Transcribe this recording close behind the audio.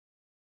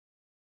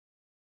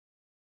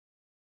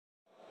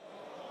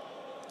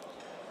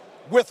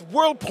with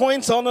world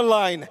points on the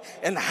line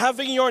and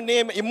having your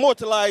name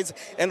immortalized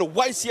in the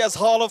YCS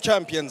Hall of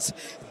Champions,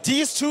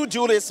 these two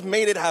duelists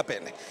made it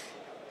happen.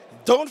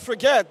 Don't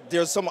forget,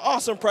 there's some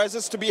awesome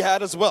prizes to be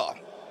had as well.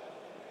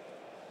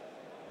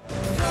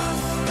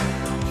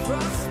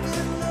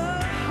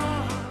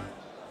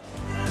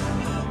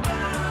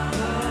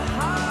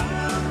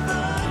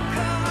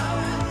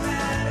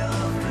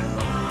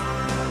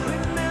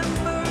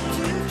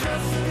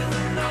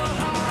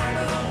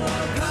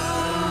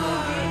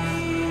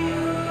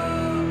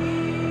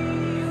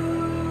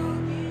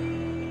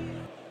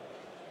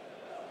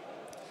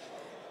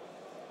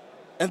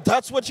 And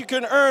that's what you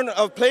can earn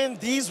of playing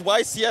these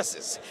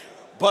YCSs.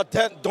 But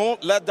then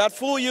don't let that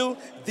fool you.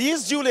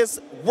 These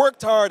duelists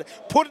worked hard,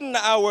 put in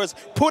the hours,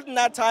 put in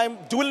that time,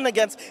 dueling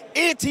against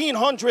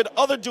 1,800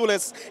 other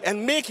duelists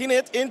and making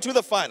it into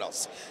the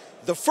finals.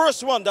 The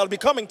first one that'll be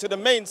coming to the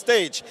main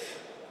stage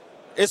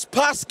is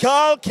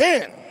Pascal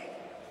Kihm.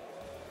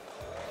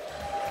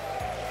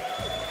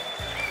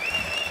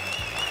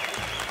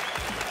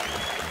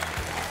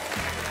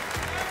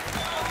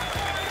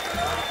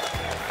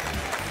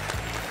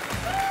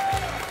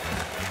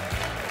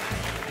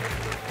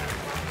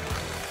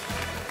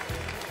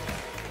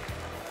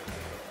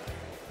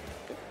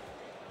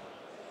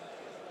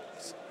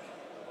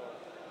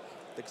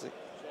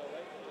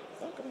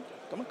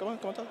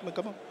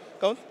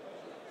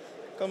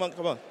 Come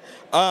on.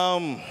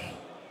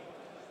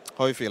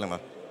 How are you feeling, man?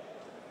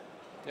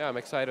 Yeah, I'm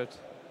excited.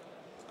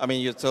 I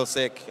mean, you're still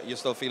sick. You're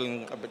still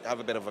feeling, have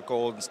a bit of a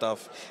cold and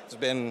stuff. It's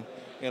been,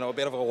 a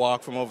bit of a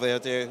walk from over there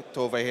to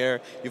over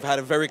here. You've had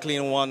a very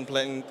clean run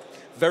playing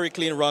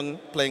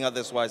at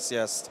this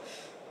YCS.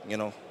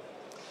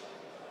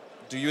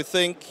 Do you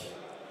think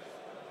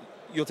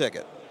you'll take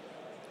it?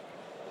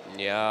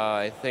 Yeah,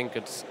 I think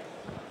it's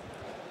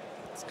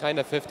kind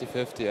of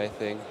 50-50, I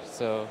think.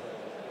 So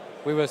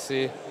we will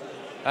see.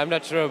 I'm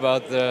not sure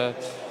about the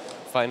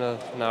final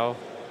now.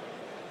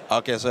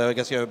 Okay, so I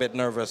guess you're a bit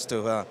nervous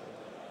too, huh?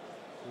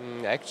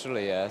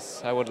 Actually,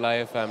 yes. I would lie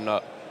if I'm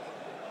not.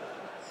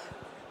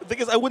 The thing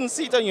is, I wouldn't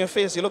see it on your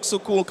face. You look so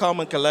cool, calm,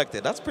 and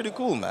collected. That's pretty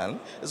cool,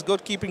 man. It's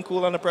good keeping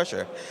cool under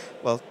pressure.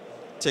 Well,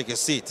 take your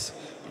seat.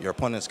 Your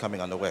opponent's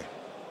coming on the way.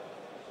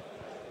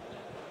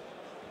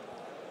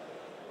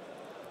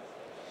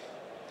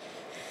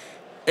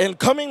 And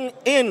coming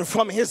in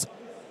from his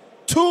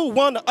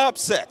 2-1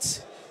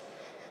 upset,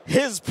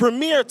 his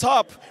premier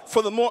top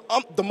for the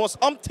most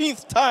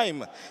umpteenth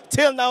time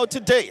till now to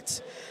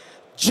date,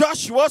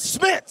 Joshua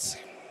Schmidt.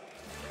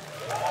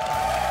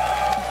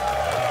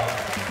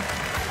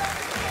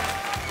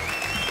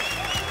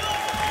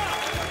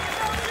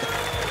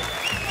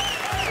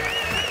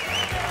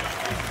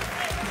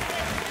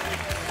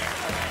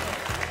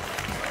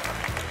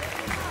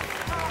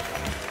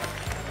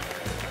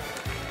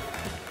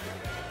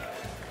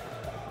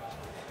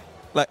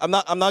 Like I'm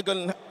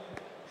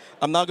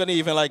not gonna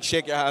even like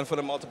shake your hand for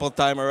the multiple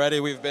time already.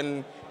 We've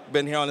been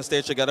here on the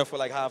stage together for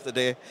like half the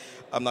day.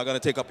 I'm not gonna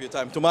take up your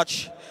time too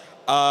much.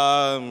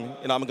 I'm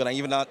not gonna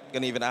even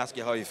ask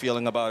you how you're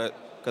feeling about it,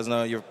 because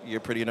now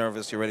you're pretty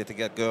nervous. You're ready to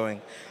get going.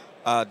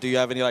 Do you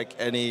have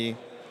any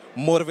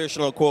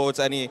motivational quotes,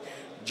 any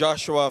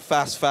Joshua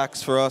fast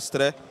facts for us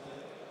today?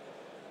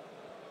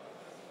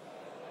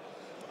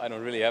 I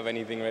don't really have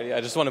anything ready.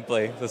 I just want to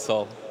play. That's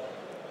all.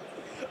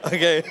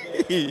 Okay,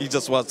 he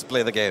just wants to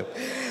play the game.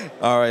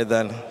 All right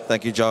then,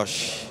 thank you,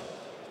 Josh.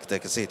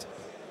 Take a seat.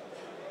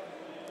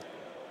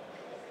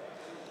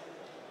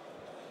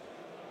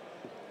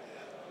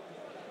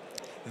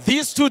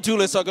 These two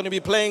duelists are going to be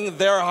playing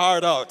their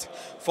heart out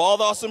for all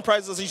the awesome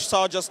prizes you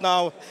saw just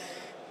now,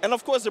 and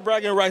of course the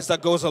bragging rights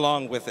that goes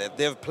along with it.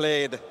 They've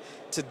played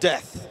to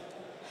death.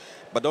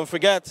 But don't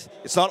forget,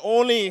 it's not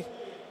only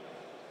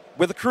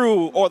with the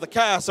crew or the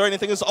cast or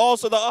anything, it's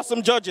also the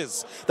awesome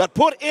judges that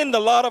put in a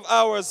lot of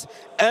hours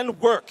and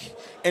work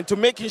into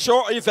making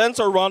sure our events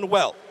are run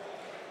well.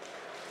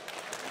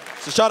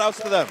 So shout outs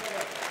to them.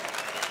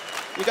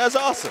 You guys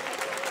are awesome.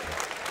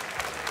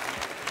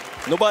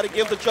 Nobody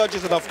give the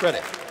judges enough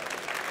credit.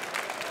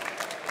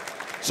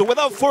 So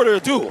without further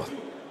ado,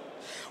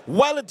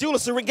 while the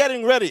duelists are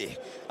getting ready,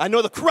 I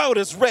know the crowd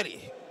is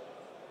ready.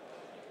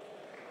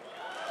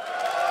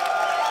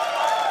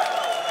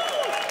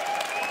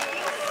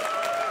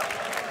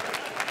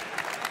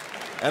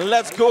 And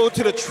let's go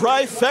to the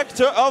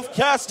trifecta of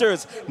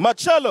casters,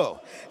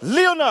 Marcello,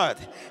 Leonard,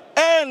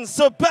 and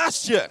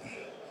Sebastian.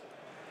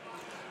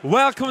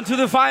 Welcome to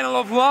the final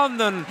of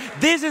London.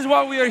 This is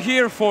what we are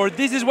here for.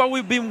 This is what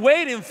we've been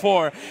waiting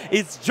for.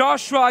 It's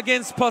Joshua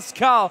against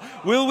Pascal.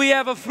 Will we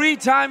have a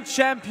three-time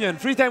champion,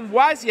 three-time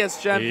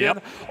YCS champion,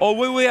 or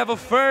will we have a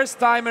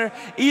first-timer?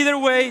 Either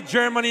way,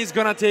 Germany is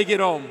gonna take it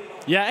home.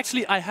 Yeah,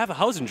 actually, I have a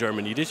house in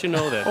Germany. Did you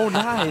know that? Oh,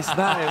 nice,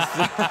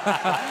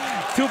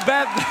 nice. Too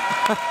bad.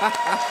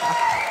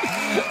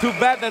 Too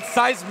bad that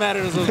size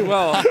matters as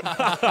well.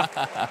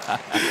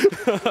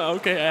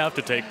 Okay, I have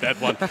to take that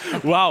one.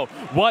 Wow,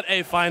 what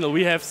a final.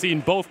 We have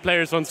seen both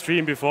players on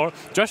stream before.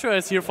 Joshua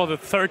is here for the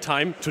third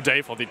time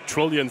today, for the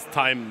trillionth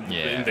time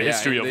in the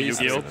history of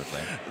Yu-Gi-Oh!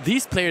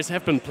 These players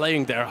have been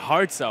playing their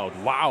hearts out.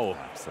 Wow.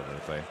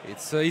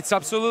 Absolutely. It's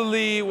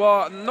absolutely,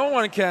 well, no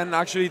one can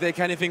actually take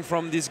anything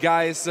from these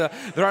guys.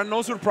 There are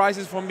no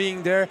surprises from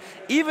being there,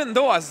 even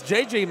though, as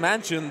JJ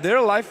mentioned, their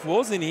life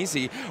wasn't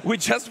easy. We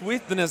just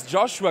witnessed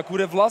Joshua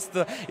could have lost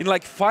in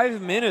like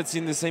 5 minutes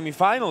in the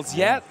semifinals,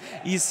 yet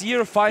he's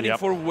here fighting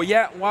for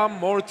yet one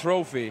more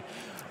trophy.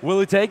 Will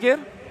he take it?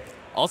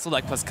 Also,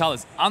 like, Pascal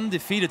is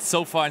undefeated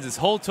so far in this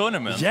whole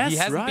tournament. Yes, he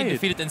hasn't been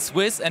defeated in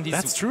Swiss, and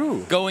he's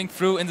going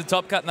through in the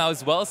top cut now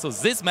as well. So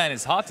this man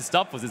is hard to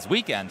stop for this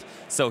weekend.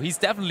 So he's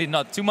definitely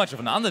not too much of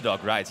an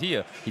underdog right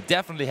here. He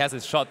definitely has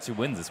his shot to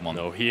win this one.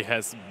 No, he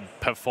has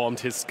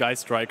performed his Sky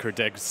Striker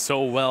deck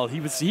so well.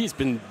 He's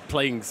been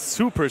playing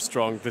super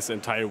strong this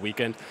entire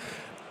weekend.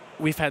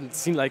 We've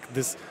seen like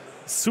this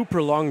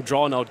super long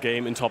drawn-out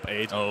game in top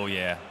 8. Oh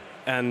yeah.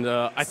 And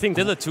I think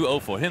still a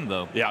 2-0 for him,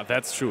 though. Yeah,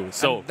 that's true.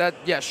 So and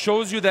that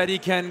shows you that he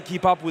can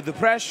keep up with the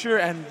pressure.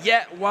 And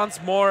yet once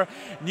more,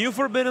 new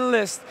forbidden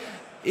list.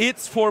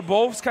 It's for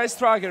both Sky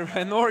Striker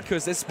and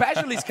Orcust,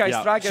 especially Sky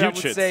Striker. I would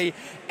say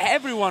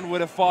everyone would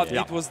have thought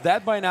it was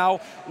dead by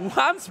now.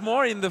 Once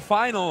more in the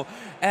final,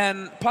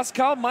 and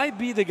Pascal might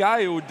be the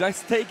guy who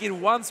does take it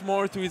once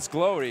more to its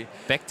glory.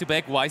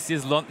 Back-to-back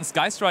YCS London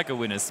Sky Striker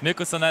winners.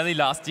 Mirko Sanelli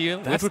last year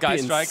with Sky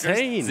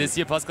Strikers. This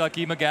year Pascal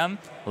Kihm again.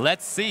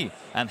 Let's see.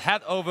 And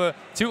head over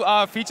to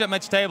our feature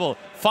match table.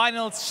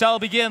 Finals shall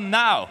begin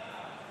now.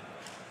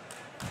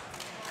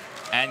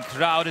 And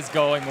crowd is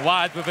going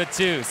wild with it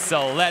too.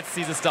 So let's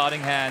see the starting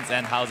hands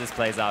and how this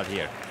plays out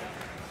here.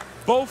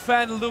 Both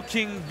fans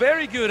looking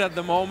very good at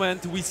the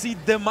moment. We see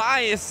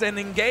Demise and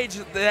Engage.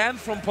 The end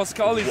from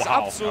Pascal is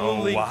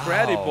absolutely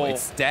incredible.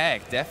 It's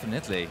stacked,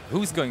 definitely.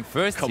 Who's going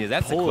first here?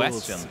 That's the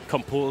question.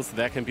 Compulse,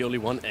 there can be only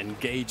one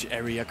Engage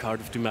area card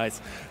of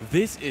Demise.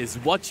 This is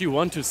what you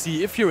want to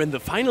see if you're in the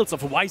finals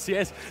of a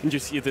YCS and you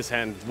see this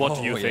hand. What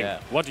do you think?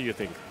 What do you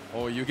think?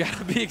 Oh, you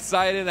gotta be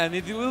excited, and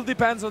it will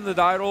depend on the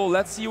die roll.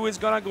 Let's see who is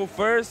gonna go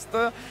first.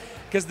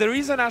 Because there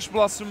is an Ash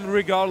Blossom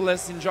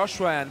regardless in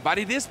Joshua end, but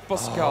it is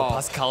Pascal. Oh,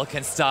 Pascal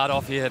can start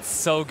off here. It's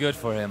so good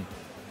for him.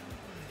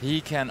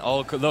 He can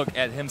look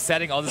at him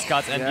setting all these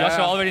cards, and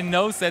Joshua already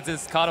knows that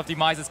this card of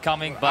Demise is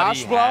coming, but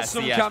Ash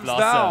Blossom comes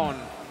down.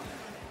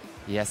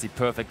 He has the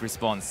perfect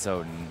response,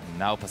 so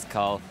now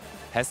Pascal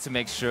has to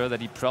make sure that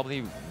he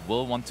probably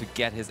will want to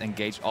get his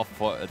Engage off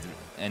for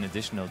an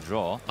additional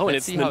draw. Oh, and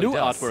it's the new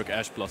artwork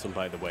Ash Blossom,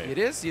 by the way. It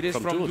is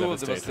from Duel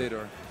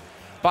Devastator.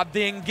 But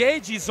the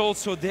Engage is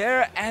also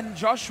there, and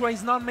Joshua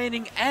is not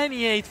making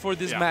any 8 for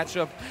this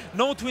matchup.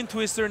 No Twin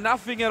Twister,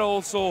 nothing at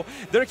all, so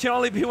there can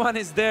only be one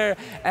is there,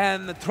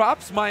 and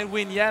Traps might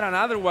win yet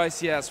another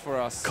YCS for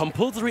us.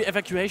 Compulsory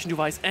evacuation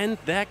device, and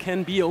there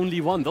can be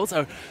only one. Those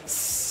are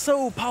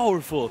so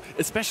powerful,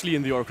 especially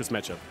in the Orcust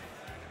matchup.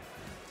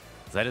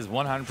 That is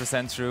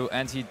 100% true,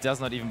 and he does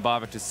not even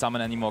bother to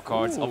summon any more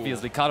cards.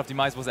 Obviously, Card of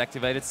Demise was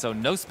activated, so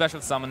no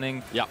special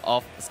summoning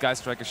of Sky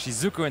Striker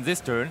Shizuku in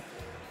this turn.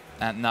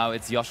 And now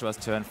it's Joshua's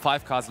turn.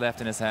 5 cards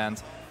left in his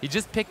hand. He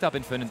just picked up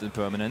Infinite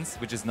Impermanence,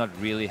 which is not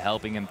really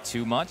helping him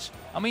too much.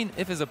 I mean,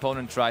 if his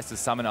opponent tries to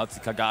summon out the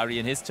Kagari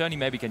in his turn, he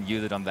maybe can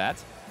use it on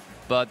that.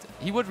 But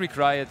he would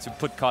require to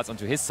put cards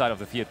onto his side of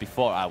the field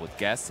before, I would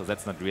guess, so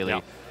that's not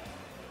really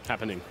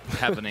happening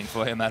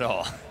for him at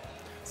all.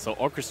 So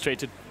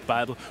orchestrated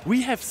battle.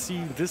 We have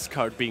seen this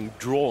card being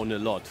drawn a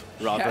lot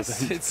rather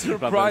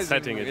than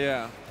setting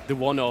it. The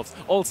one-offs.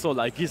 Also,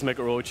 like Gizmek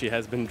Orochi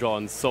has been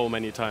drawn so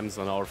many times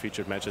on our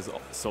featured matches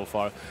so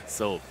far.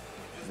 So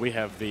we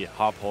have the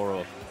Harp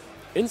Horror.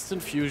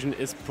 Instant Fusion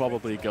is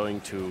probably going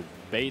to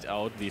bait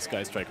out the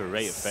Sky Striker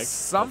Ray effect.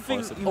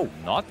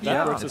 Not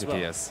that works as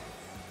well.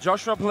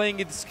 Joshua playing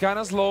it's kind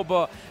of slow,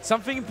 but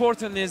something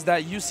important is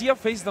that you see a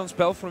face-down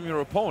spell from your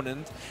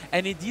opponent,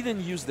 and he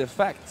didn't use the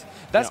effect.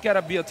 That's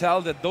gotta be a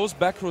tell that those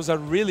back rows are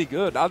really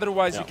good.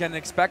 Otherwise, you can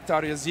expect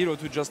Area Zero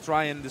to just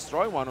try and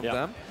destroy one of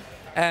them.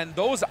 And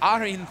those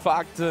are, in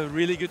fact,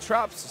 really good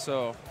traps.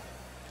 So,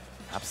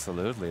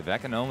 absolutely,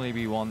 that can only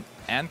be one.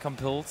 And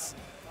Compulse.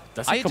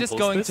 Are you just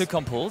going to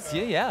Compulse?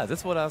 Yeah,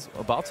 that's what I was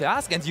about to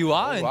ask. And you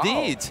are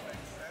indeed.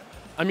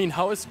 I mean,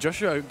 how is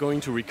Joshua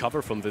going to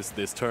recover from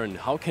this turn?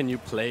 How can you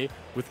play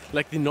with,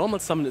 like, the normal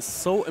summon is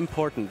so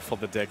important for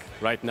the deck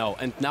right now,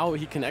 and now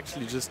he can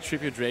actually just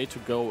Tribute Ray to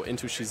go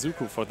into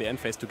Shizuku for the end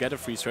phase to get a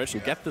free search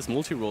and get this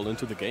multi-roll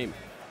into the game.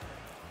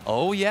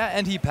 Oh yeah,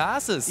 and he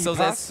passes. So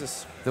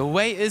the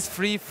way is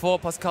free for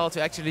Pascal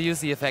to actually use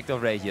the effect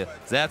of Ray here.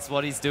 That's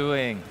what he's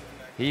doing.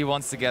 He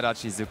wants to get out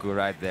Shizuku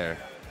right there.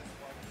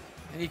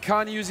 And he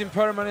can't use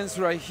Impermanence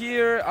right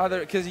here,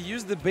 because he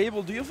used the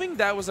Babel. Do you think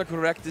that was a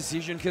correct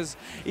decision? Because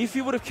if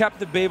he would have kept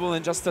the Babel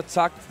and just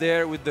attacked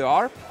there with the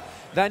ARP,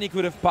 then he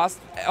could have passed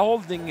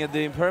holding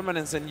the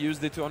Impermanence and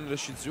used it on the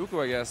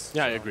Shizuku, I guess.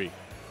 Yeah, I agree.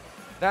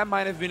 That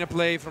might have been a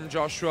play from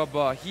Joshua,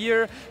 but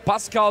here,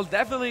 Pascal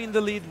definitely in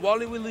the lead.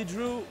 Wally Willy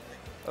Drew.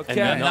 Okay.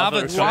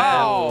 Another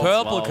wow.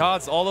 Purple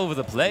cards all over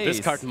the place. This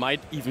card might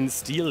even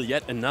steal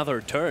yet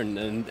another turn,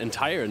 an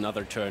entire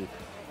another turn.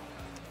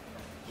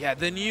 Yeah,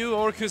 the new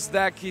Orcust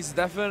deck is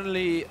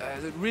definitely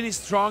really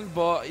strong,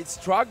 but it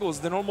struggles.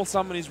 The normal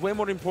summon is way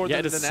more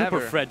important than ever. Yeah, it is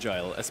super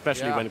fragile,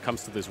 especially when it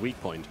comes to this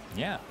weak point.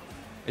 Yeah.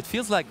 It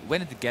feels like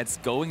when it gets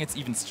going, it's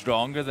even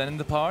stronger than in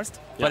the past,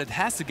 but it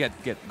has to get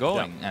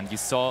going. Yeah. And you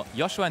saw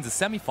Joshua in the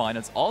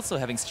semifinals also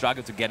having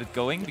struggled to get it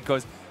going,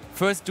 because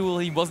first duel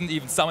he wasn't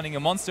even summoning a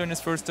monster in his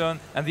first turn,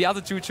 and the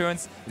other two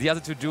turns, the other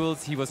two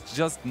duels, he was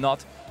just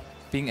not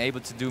being able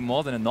to do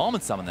more than a normal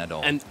summon at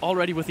all. And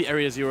already with the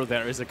Area 0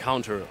 there is a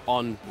counter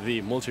on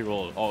the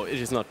multi-roll, or it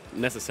is not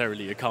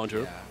necessarily a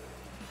counter. Yeah.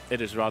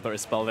 It is rather a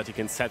spell that he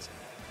can set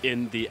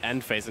in the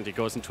end phase, and he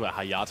goes into a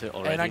Hayate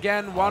already. And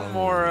again, one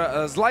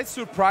more slight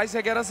surprise,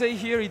 I gotta say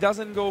here. He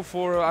doesn't go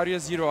for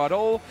Area 0 at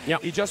all.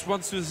 Yep. He just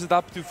wants to set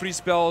up to free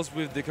spells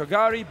with the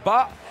Kagari,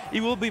 but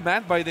he will be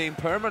met by the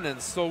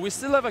impermanence. So we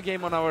still have a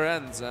game on our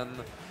ends.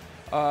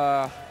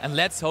 And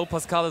let's hope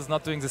Pascal is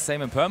not doing the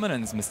same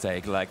impermanence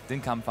mistake like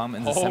Dinkham Pham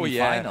in the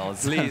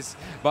semifinals. Yeah, please.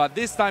 But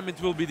this time it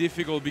will be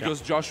difficult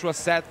because Joshua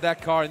set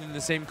that card in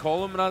the same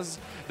column as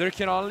there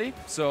can only.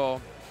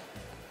 So.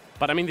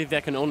 But I mean, the There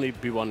Can Only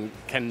Be One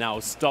can now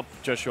stop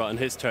Joshua on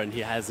his turn.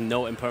 He has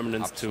no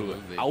impermanence to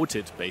out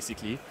it,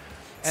 basically.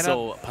 And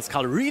so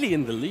Pascal really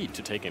in the lead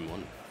to take game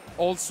one.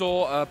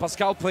 Also,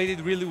 Pascal played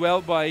it really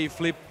well by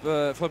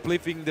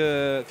flipping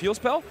the field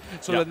spell,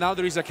 so that now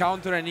there is a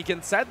counter and he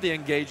can set the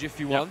engage if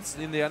he wants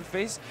in the end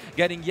phase,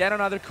 getting yet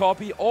another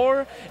copy,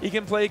 or he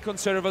can play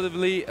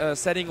conservatively,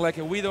 setting like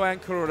a Widow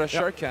Anchor or a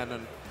Shark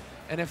Cannon.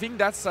 And I think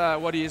that's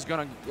what he is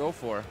going to go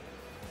for.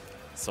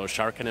 So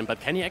Shark Cannon, but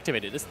can he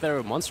activate it? Is there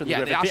a monster in the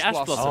graveyard? The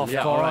Ash Blossom.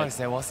 Of course,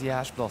 there was the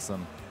Ash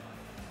Blossom.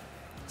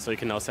 So you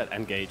can now set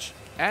Engage.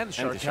 And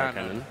Shark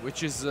Cannon,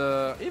 which is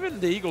even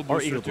the Eagle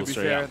Booster, to be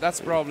fair. That's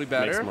probably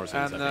better. Makes more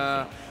sense,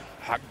 and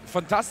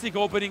fantastic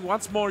opening.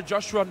 Once more,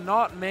 Joshua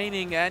not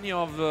maining any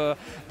of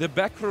the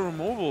back row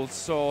removals,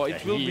 so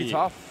it will be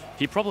tough.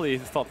 He probably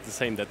thought the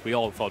same that we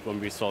all thought when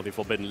we saw the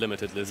Forbidden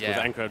Limited list with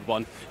Anchor at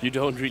 1. You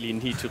don't really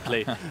need to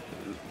play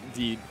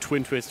the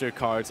Twin Twister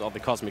cards or the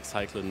Cosmic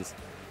Cyclones.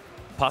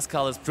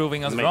 Pascal is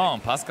proving us wrong.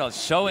 Pascal is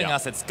showing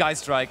us that Sky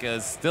Striker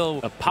is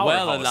still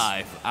well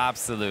alive.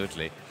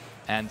 Absolutely.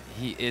 And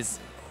he is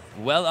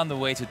well on the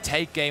way to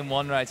take game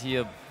one right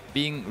here,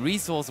 being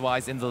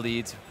resource-wise in the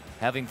lead,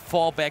 having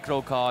 4 back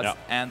row cards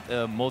and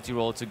a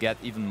multi-roll to get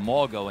even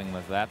more going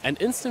with that.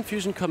 And Instant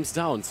Fusion comes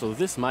down, so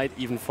this might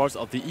even force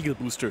out the Eagle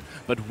Booster.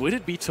 But would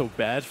it be so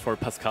bad for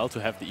Pascal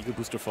to have the Eagle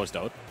Booster forced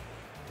out?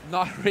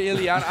 Not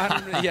really.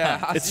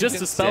 It's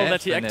just a spell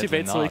that he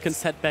activates so he can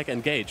set back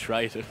Engage,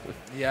 right?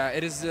 Yeah,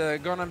 it is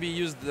gonna be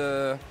used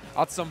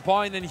at some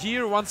point. And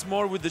here, once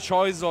more, with the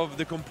choice of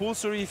the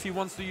compulsory, if he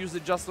wants to use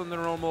it just on the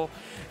normal.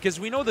 Because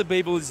we know the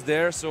Babel is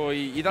there, so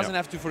he doesn't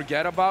have to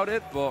forget about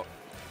it, but...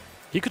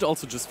 He could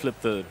also just flip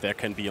the There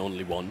Can Be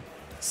Only One,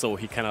 so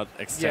he cannot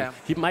extend.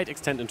 He might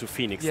extend into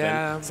Phoenix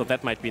then, so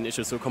that might be an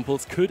issue. So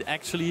Compulse could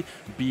actually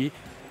be...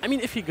 I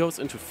mean, if he goes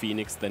into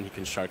Phoenix, then he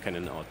can Shark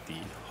Cannon out the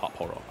Hop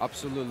Horror.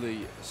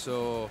 Absolutely.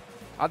 So,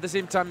 at the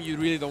same time, you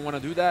really don't want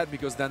to do that,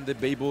 because then the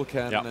Babel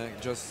can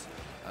just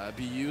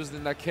be used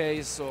in that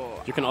case.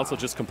 So you can also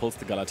just Compulse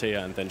the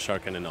Galatea and then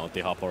Shark Cannon out the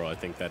Hop Horror. I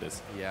think that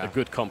is a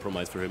good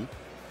compromise for him.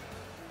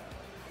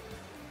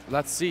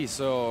 Let's see.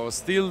 So,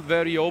 still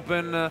very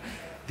open.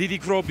 Diddy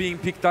Crow being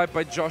picked up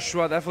by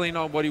Joshua, definitely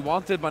not what he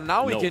wanted, but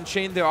now he can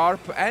chain the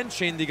ARP and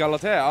chain the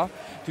Galatea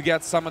to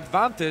get some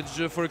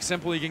advantage. For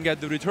example, he can get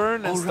the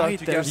return and start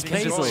to get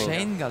things going.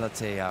 Chain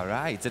Galatea,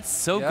 right. That's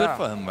so good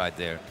for him right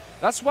there.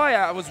 That's why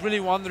I was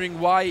really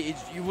wondering why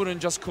you wouldn't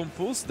just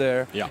compulse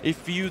there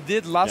if you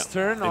did last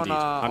turn on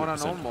a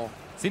normal.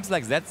 Seems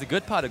like that's the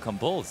good part of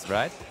compulse,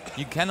 right?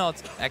 You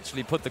cannot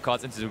actually put the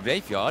cards into the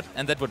graveyard,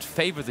 and that would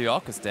favor the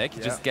Orcust deck.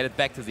 You just get it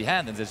back to the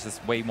hand, and it's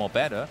just way more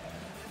better.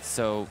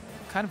 So...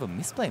 kind of a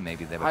misplay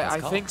maybe there. I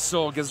think so,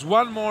 because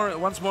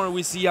once more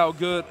we see how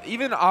good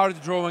even art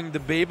drawing the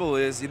Babel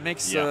is. It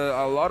makes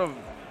a lot of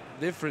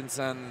difference,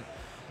 and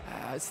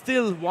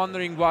still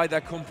wondering why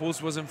that compulse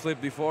wasn't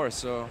flipped before.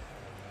 So,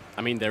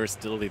 I mean, there is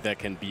still There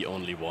Can Be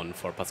Only One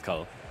for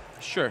Pascal.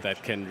 Sure.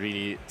 That can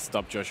really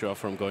stop Joshua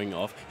from going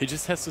off. He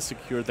just has to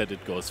secure that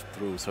it goes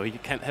through. So he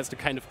has to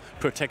kind of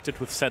protect it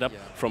with setup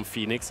from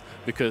Phoenix,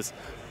 because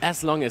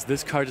as long as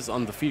this card is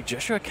on the field,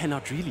 Joshua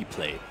cannot really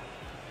play.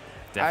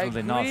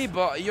 Definitely I agree, not.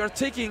 But you're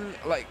taking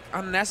like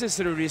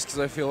unnecessary risks,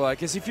 I feel like.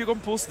 Because if you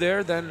compulse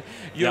there, then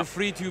you're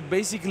free to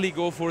basically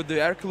go for the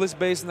Hercules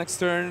base next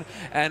turn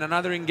and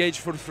another engage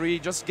for free.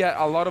 Just get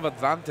a lot of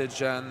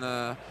advantage. And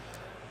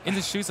in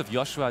the shoes of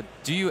Joshua,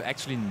 do you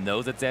actually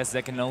know that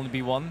there can only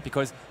be one?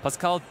 Because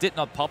Pascal did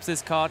not pop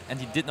this card and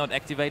he did not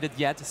activate it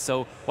yet.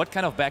 So what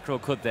kind of back row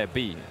could there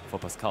be for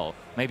Pascal?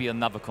 Maybe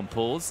another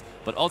compulse,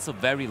 but also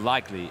very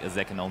likely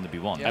there can only be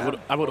one. Yeah.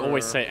 I would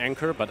always say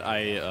Anchor, but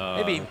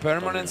maybe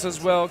Impermanence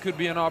as well could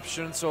be an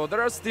option. So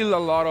there are still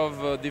a lot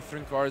of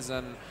different cards,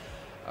 and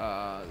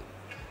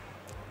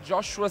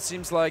Joshua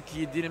seems like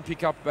he didn't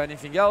pick up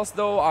anything else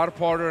though.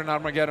 Porter and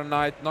Armageddon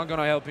Knight not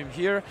gonna help him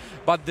here,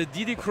 but the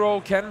DD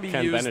Crow can be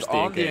used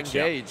on the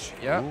engage.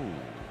 Yeah.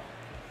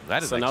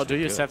 That is so now do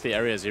you good. set the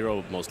area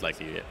 0 most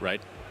likely,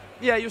 right?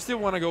 Yeah, you still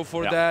want to go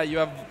for that. You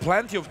have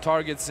plenty of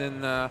targets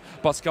in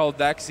Pascal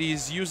decks.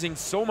 He's using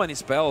so many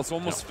spells,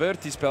 almost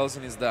 30 spells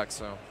in his deck.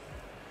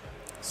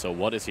 So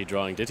what is he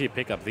drawing? Did he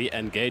pick up the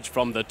engage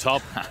from the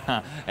top?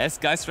 As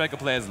Sky Striker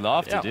players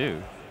love to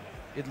do.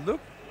 It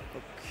looked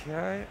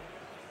okay.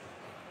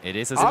 It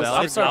is a spell.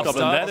 Upstart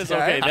Goblin. That is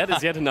okay. That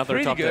is yet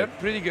another top deck.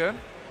 Pretty good.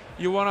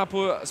 You want to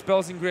put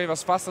spells in grave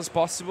as fast as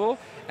possible.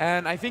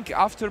 And I think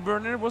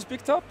Afterburner was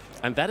picked up.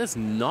 And that is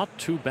not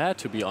too bad,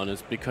 to be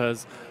honest,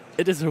 because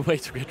it is a way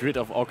to get rid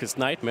of Orcust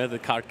Nightmare. The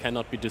card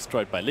cannot be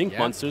destroyed by Link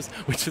monsters,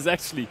 which is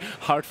actually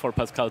hard for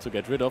Pascal to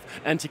get rid of.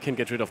 And he can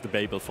get rid of the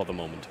Babel for the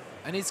moment.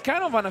 And it's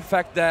kind of an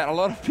effect that a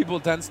lot of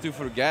people tend to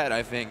forget,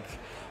 I think.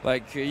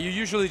 Like, you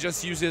usually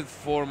just use it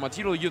for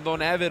material. You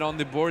don't have it on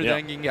the board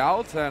hanging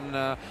out.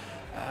 And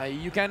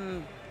you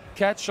can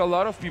catch a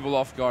lot of people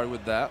off guard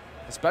with that,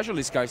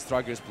 especially Sky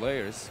Strikers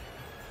players.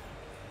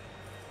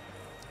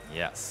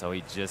 Yeah, so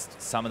he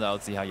just summoned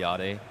out the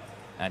Hayate,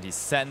 and he's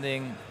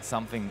sending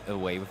something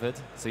away with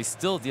it. So he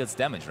still deals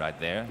damage right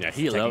there. Yeah,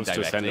 he loves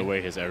to send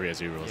away his area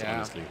 0s,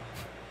 honestly.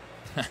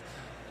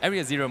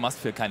 Area 0 must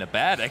feel kind of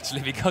bad,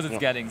 actually, because it's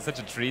getting such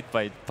a treat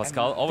by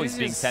Pascal, always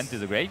being sent to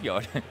the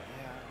graveyard.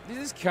 This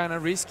is kind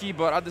of risky,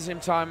 but at the same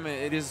time,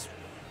 it is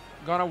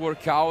gonna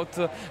work out.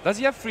 Does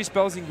he have 3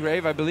 spells in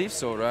grave? I believe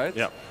so, right?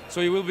 Yeah.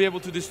 So he will be able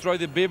to destroy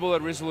the Babel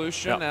at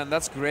resolution, and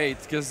that's great,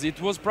 because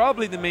it was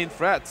probably the main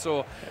threat.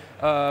 So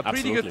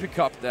pretty good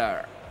pickup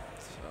there.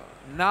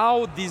 So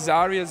now this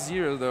area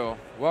 0, though,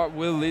 what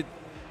will it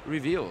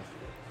reveal?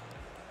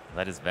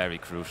 That is very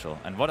crucial.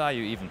 And what are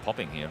you even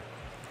popping here?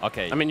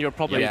 Okay. I mean, you're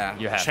probably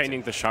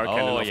chaining the Shark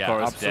Cannon, of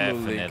course,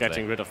 absolutely.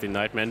 getting rid of the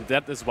Nightmare. And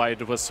that is why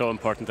it was so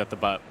important that the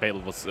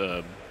Babel was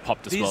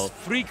popped as well.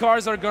 These 3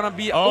 cards are gonna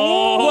be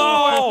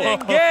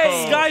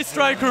engage! Sky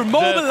Striker,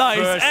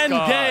 mobilize,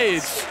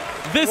 engage!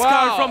 This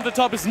card from the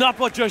top is not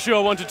what Joshua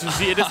wanted to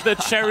see. It is the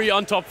cherry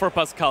on top for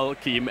Pascal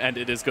Kihm, and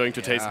it is going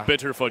to taste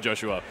bitter for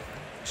Joshua.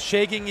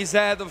 Shaking his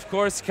head, of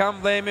course, can't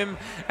blame him.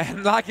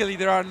 And luckily,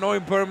 there are no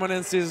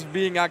impermanences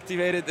being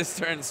activated this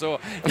turn, so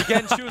he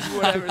can choose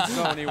whatever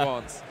zone he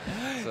wants.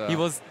 So. He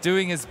was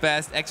doing his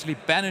best, actually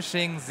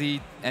banishing the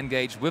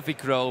engage with the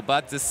Crow,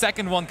 but the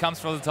second one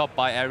comes from the top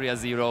by area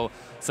 0.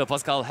 So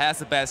Pascal has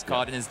the best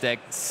card in his deck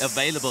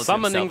available.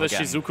 Summoning the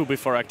again. Shizuku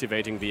before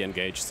activating the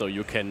engage, so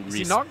you can respond.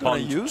 He's not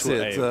going to use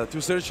it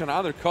to search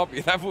another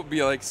copy. That would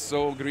be like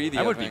so greedy.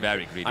 That would be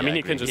very greedy. I mean,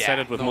 he can just set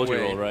it with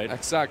multi-roll, right?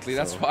 Exactly.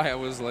 That's why I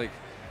was like.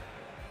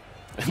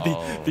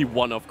 the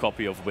one-off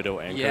copy of Widow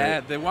Anchor. Yeah,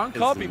 the one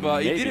copy,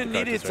 but he didn't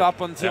need it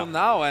up until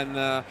now,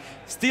 and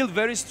still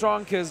very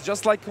strong, because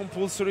just like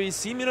compulsory,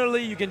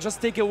 similarly, you can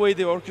just take away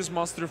the Orcust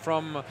monster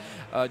from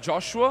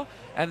Joshua,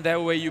 and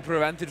that way you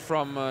prevent it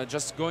from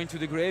just going to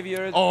the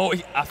graveyard. Oh,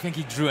 I think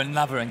he drew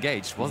another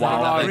engage. Wasn't it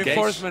Wow, another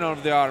reinforcement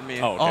of the army.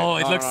 Oh,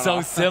 it looks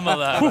so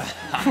similar.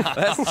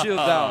 Let's chill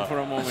down for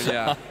a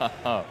moment,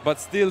 But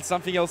still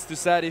something else to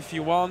set if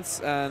he wants,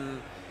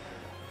 and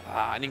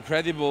an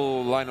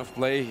incredible line of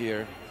play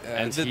here.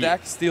 And the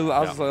deck still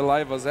as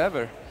alive as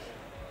ever.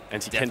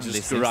 And he can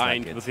just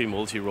grind with the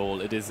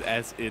multi-roll. It is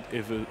as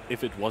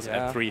if it was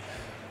at 3.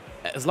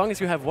 As long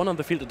as you have 1 on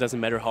the field, it doesn't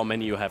matter how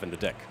many you have in the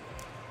deck.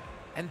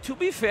 And to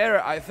be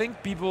fair, I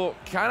think people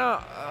kind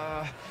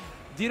of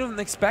didn't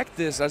expect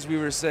this, as we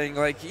were saying.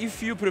 Like,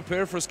 if you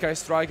prepare for Sky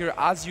Striker,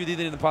 as you did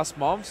in the past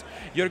months,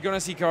 you're going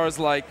to see cards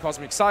like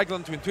Cosmic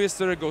Cyclone, Twin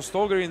Twister, Ghost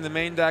Ogre in the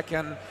main deck,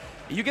 and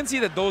you can see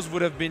that those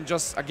would have been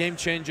just a game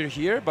changer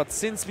here, but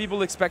since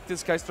people expected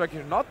Sky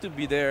Striker not to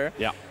be there,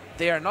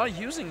 they are not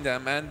using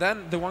them, and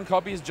then the 1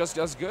 copy is just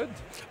as good.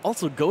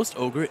 Also, Ghost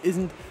Ogre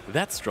isn't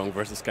that strong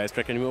versus Sky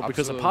Striker anymore,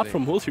 because apart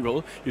from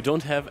multi-roll, you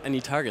don't have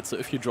any targets. So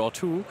if you draw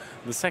 2,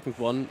 the second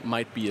one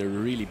might be a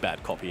really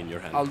bad copy in your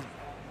hand.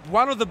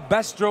 One of the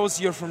best draws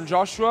here from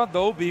Joshua,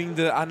 though, being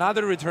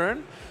another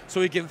return, so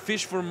he can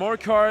fish for more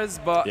cards,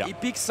 but he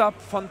picks up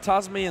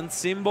Phantasme and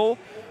Symbol,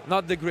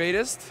 not the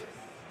greatest.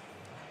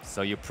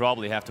 So you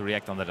probably have to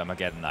react on that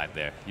Armageddon Knight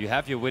there. You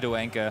have your Widow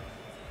Anchor.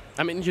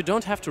 I mean, you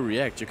don't have to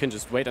react. You can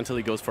just wait until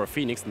he goes for a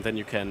Phoenix, and then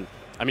you can...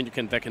 I mean,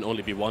 there can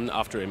only be 1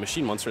 after a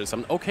machine monster is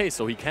summoned. Okay,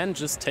 so he can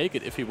just take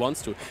it if he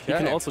wants to. He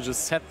can also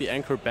just set the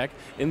Anchor back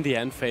in the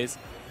end phase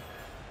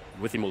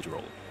with the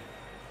multi-roll.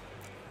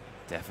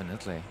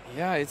 Definitely.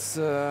 Yeah,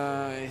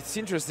 it's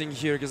interesting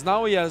here, because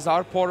now he has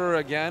Porter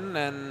again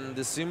and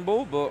the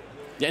Symbol, but...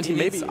 Yeah, and he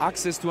needs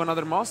access to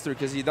another monster,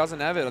 because he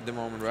doesn't have it at the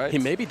moment, right? He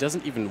maybe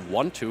doesn't even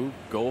want to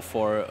go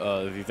for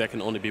there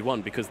can only be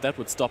 1, because that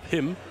would stop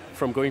him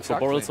from going for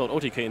Boral Sword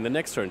OTK in the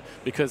next turn,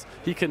 because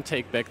he can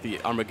take back the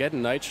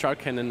Armageddon Knight, Shark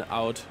Cannon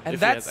out, and if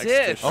that's he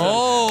has it!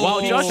 Oh!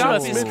 Wow, Joshua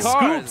Smith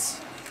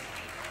scoops!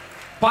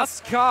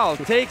 Pascal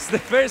takes the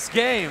first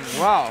game.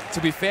 Wow.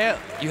 To be fair,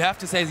 you have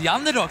to say the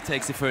underdog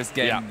takes the first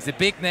game. The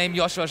big name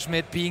Joshua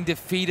Schmidt being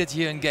defeated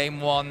here in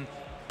game 1.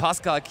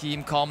 Pascal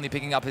Kihm calmly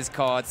picking up his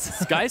cards.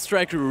 Sky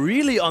Striker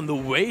really on the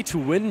way to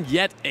win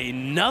yet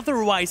another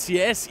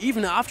YCS,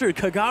 even after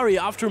Kagari,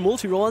 after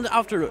multi-roll, and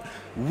after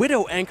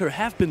Widow Anchor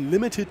have been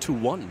limited to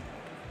 1.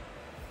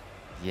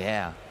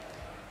 Yeah.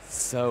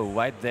 So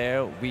right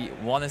there, we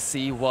want to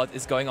see what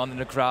is going on in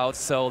the crowd.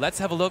 So let's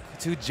have a look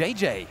to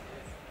JJ.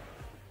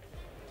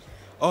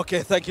 Okay,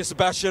 thank you,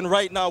 Sebastian.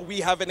 Right now,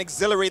 we have an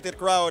exhilarated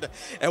crowd.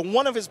 And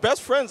one of his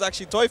best friends,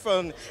 actually,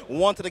 Teufel,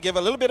 wanted to give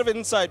a little bit of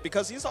insight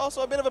because he's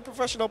also a bit of a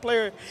professional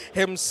player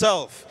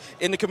himself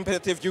in the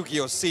competitive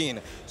Yu-Gi-Oh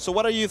scene. So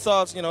what are your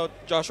thoughts, you know,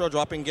 Joshua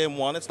dropping game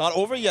 1? It's not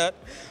over yet.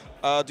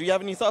 Do you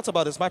have any thoughts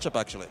about this matchup,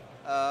 actually?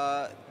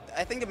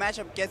 I think the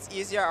matchup gets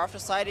easier after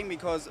siding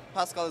because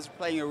Pascal is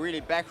playing a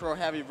really back row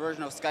heavy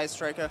version of Sky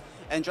Striker,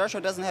 and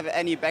Joshua doesn't have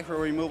any back row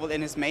removal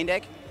in his main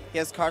deck. He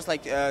has cards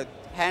like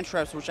hand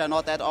traps, which are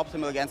not that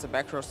optimal against a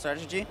back row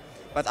strategy.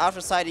 But after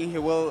siding, he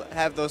will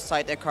have those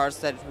side deck cards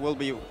that will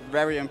be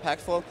very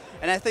impactful.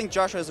 And I think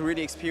Joshua is a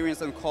really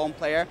experienced and calm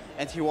player,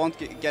 and he won't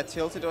get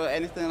tilted or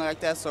anything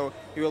like that, so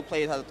he will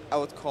play it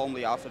out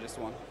calmly after this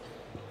one.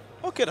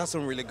 Okay, that's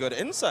some really good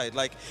insight.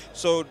 Like,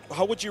 so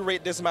how would you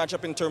rate this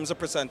matchup in terms of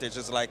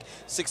percentages? Like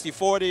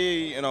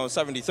 60-40, you know,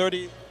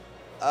 70-30?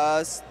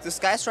 The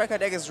Sky Striker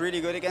deck is really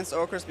good against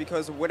Orcust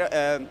because with,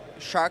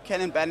 Shark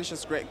Cannon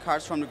banishes great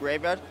cards from the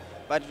graveyard.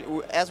 But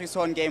as we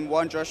saw in game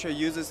 1, Joshua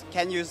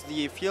can use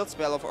the field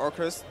spell of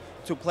Orcust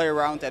to play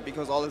around that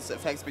because all its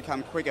effects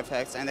become quick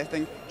effects. And I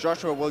think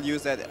Joshua will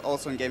use that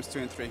also in games 2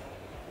 and 3.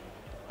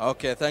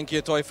 Okay, thank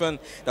you, Teufel.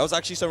 That was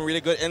actually some really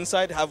good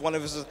insight. Have one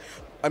of his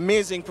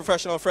amazing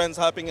professional friends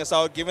helping us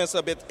out, giving us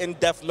a bit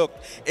in-depth look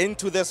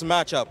into this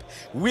matchup.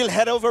 We'll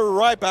head over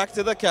right back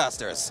to the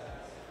casters.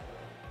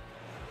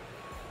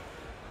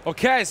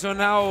 Okay, so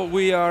now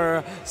we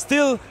are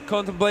still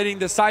contemplating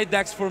the side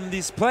decks from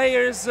these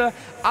players.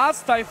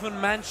 As Typhon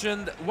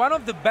mentioned, one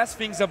of the best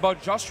things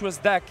about Joshua's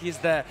deck is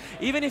that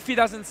even if he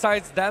doesn't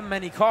side that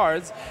many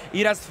cards,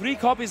 it has 3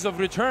 copies of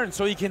return,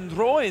 so he can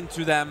draw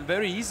into them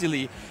very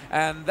easily,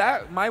 and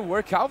that might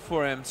work out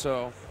for him.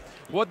 So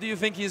what do you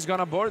think he's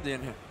gonna board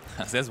in here?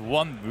 There's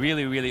one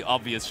really, really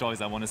obvious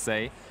choice, I want to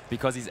say,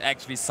 because he's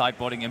actually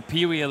sideboarding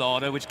Imperial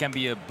Order, which can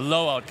be a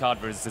blowout card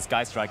versus the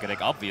Sky Striker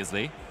deck,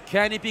 obviously.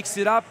 Kenny picks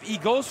it up, he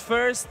goes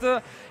first,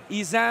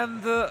 his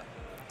hand, the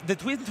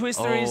Twin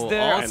Twister is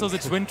there. Also the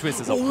Twin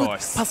Twisters, of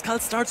course. Pascal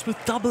starts with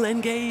double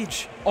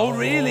engage. Oh,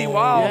 really?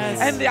 Wow. Yes.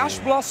 And the Ash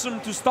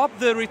Blossom to stop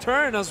the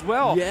return as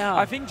well. Yeah.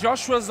 I think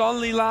Joshua's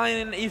only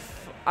line,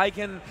 if I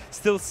can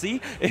still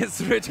see,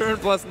 is return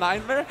plus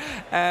Nightmare.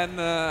 And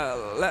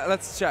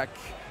let's check.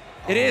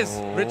 It is.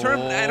 Return,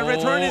 and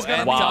return is going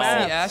to be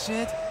bad. Does he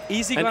ash it?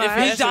 Easy And gonna if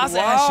ash he it. does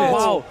Wow. ash it.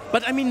 Wow.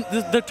 But I mean,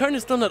 the turn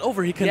is still not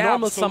over. He can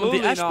normal summon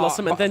the Ash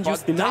Blossom and then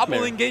use the Nightmare.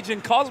 Double engage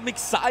in Cosmic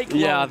Cyclone.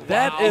 Yeah,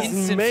 that is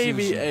Instant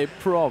maybe fusion. a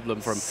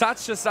problem for him.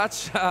 Such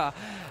a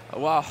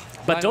wow.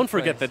 But don't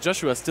forget that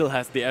Joshua still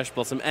has the Ash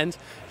Blossom, and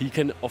he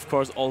can, of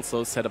course,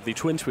 also set up the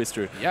Twin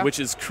Twister, which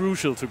is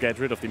crucial to get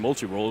rid of the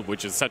multi-roll,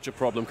 which is such a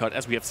problem card,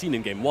 as we have seen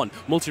in Game 1.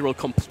 Multi-roll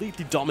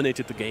completely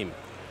dominated the game.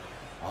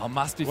 Oh,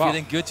 must be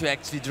feeling good to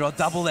actually draw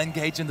double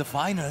engage in the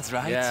finals,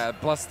 right? Yeah,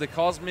 plus the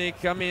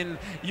Cosmic. I mean,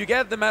 you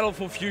get the Metal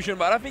for Fusion,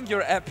 but I think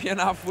you're happy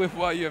enough with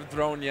what you have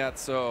drawn yet.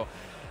 So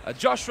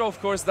Joshua,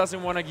 of course,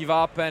 doesn't want to give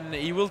up, and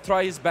he will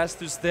try his best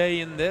to stay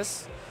in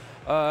this.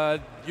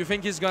 You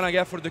think he's going to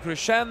get for the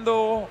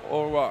Crescendo,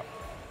 or what?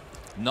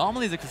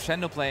 Normally the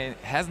Crescendo play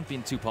hasn't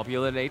been too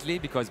popular lately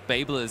because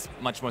Babel is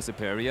much more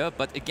superior,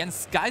 but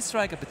against Sky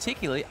Striker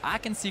particularly, I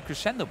can see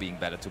Crescendo being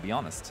better, to be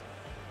honest.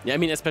 Yeah, I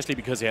mean, especially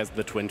because he has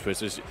the Twin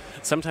Twisters.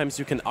 Sometimes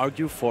you can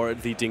argue for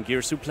the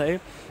Dingirsu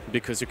play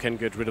because you can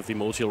get rid of the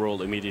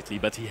multi-roll immediately,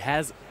 but he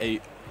has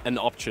an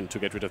option to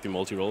get rid of the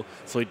multi-roll,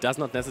 so he does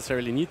not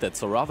necessarily need that.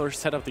 So rather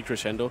set up the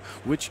Crescendo,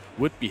 which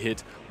would be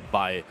hit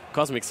by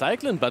Cosmic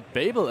Cyclone, but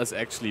Babel is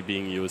actually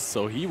being used,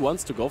 so he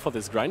wants to go for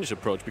this grindish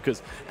approach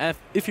because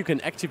if you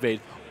can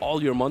activate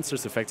all your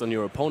monsters effects on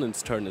your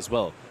opponent's turn as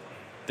well,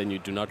 then you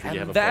do not really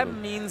have a problem.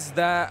 That means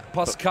that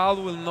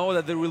Pascal will know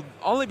that there will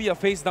only be a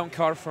face-down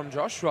card from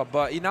Joshua,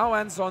 but he now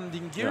ends on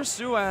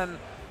Dingirsu and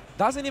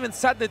doesn't even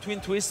set the Twin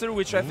Twister,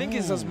 which I think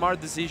is a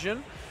smart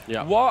decision.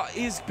 Yeah. What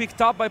is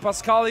picked up by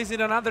Pascal? Is it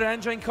another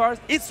engine card?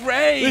 It's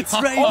Ray! It's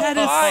Ray! Oh That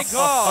my is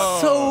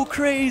God! so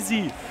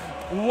crazy!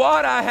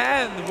 What a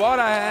hand! What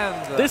a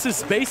hand! This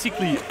is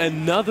basically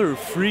another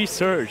free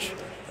search.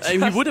 He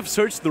would have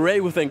searched the Ray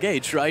with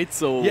Engage, right?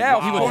 So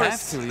yeah, He of would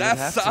course. have to.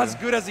 That's as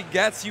good as it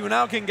gets. You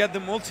now can get the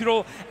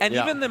multi-roll, and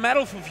even the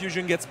Metal for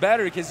Fusion gets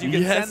better because you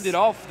can send it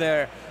off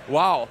there.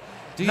 Wow.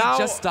 Do you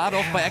just start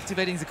off by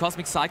activating the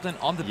Cosmic Cyclone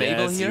on the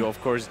Babel here? Yes, you of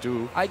course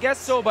do. I guess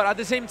so, but at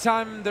the same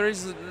time, there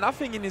is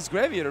nothing in his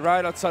graveyard,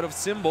 right, outside of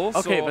symbols.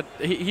 Okay, so but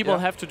he will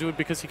have to do it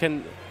because he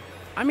can...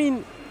 I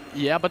mean,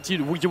 yeah, but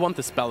you want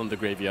the spell in the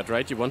graveyard,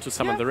 right? You want to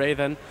summon the Ray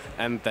then,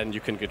 and then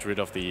you can get rid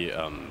of the...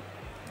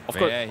 Of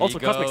course, also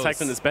Cosmic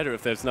Cyclone is better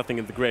if there's nothing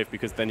in the grave,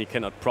 because then he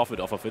cannot profit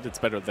off of it. It's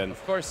better than...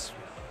 Of course.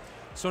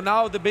 So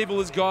now the Babel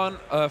is gone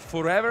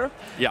forever.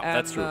 Yeah, and,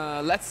 that's true.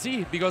 Let's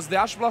see, because the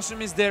Ash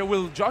Blossom is there.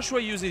 Will Joshua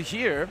use it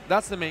here?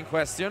 That's the main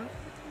question.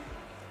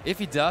 If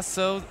he does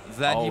so,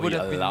 then he would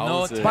have been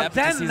not it.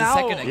 happy to see the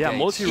second engage. Yeah,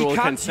 multi-roll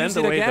can send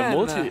away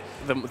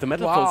the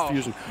Metal Pulse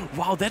fusion.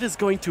 Wow, that is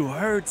going to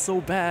hurt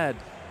so bad.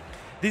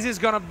 This is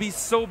going to be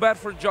so bad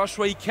for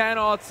Joshua. He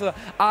cannot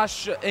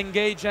Ash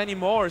engage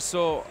anymore,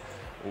 so...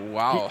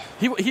 Wow.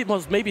 He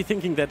was maybe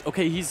thinking that,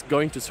 okay, he's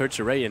going to search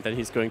array and then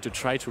he's going to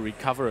try to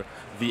recover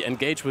the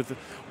engage with...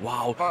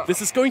 Wow,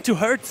 this is going to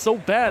hurt so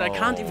bad. I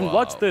can't even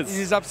watch this. This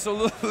is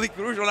absolutely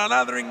crucial.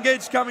 Another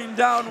engage coming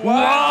down.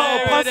 Wow,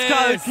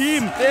 Pascal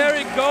Kihm. There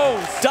it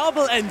goes.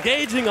 Double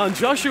engaging on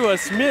Joshua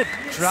Schmidt.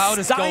 Crowd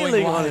is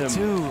going on him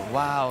too.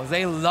 Wow,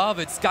 they love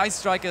it. Sky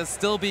Striker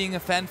still being a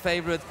fan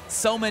favorite.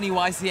 So many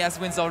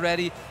YCS wins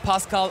already.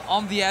 Pascal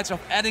on the edge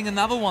of adding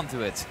another one to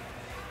it.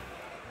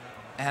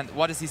 And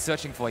what is he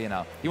searching for here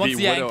now? He wants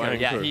the anchor.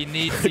 Yeah, he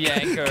needs the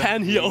anchor.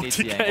 Can he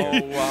OTK?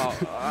 Oh,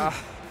 wow.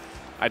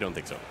 I don't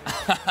think so.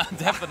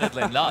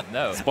 Definitely not,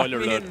 no. Spoiler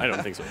alert, I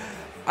don't think so.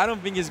 I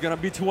don't think he's going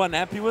to be too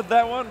unhappy with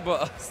that one,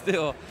 but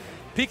still.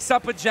 Picks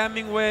up a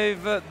jamming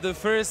wave, the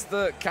first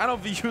kind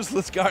of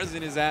useless cards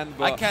in his hand.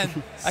 But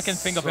I can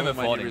think of him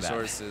avoiding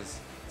resources.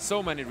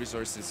 So many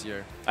resources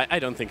here. I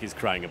don't think he's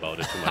crying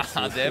about it too much.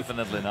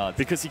 Definitely not.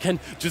 Because he can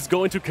just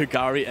go into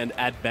Kagari and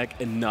add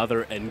back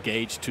another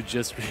engage to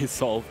just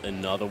resolve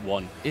another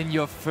one. In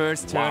your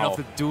first turn of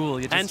the duel,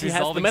 you're just and he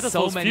has the Metal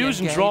Pulse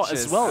fusion draw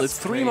as well. It's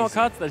 3 more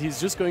cards that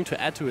he's just going to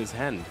add to his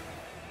hand.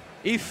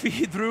 If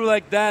he drew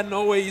like that,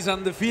 no way he's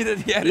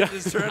undefeated yet in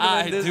this tournament.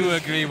 I do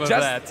agree with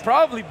that.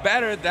 Probably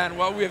better than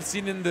what we have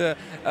seen in the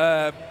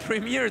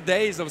premier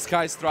days of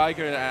Sky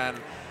Striker, and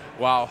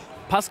wow.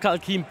 Pascal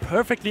Kihm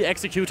perfectly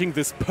executing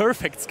this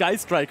perfect Sky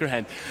Striker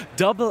hand.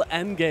 Double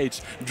engage,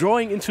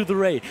 drawing into the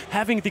Ray,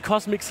 having the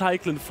Cosmic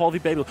Cyclone for the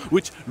Babel,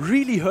 which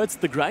really hurts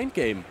the grind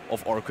game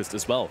of Orcust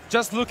as well.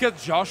 Just look at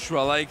Joshua,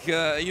 like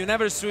you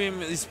never saw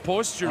him, his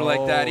posture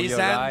like that. His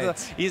hand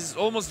is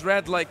almost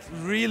red, like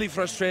really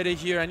frustrated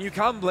here, and you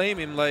can't blame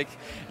him. Like,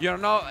 you're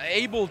not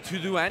able to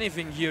do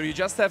anything here. You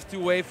just have to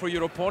wait for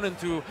your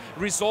opponent to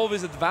resolve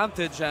his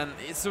advantage, and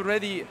it's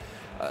already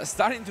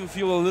starting to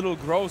feel a little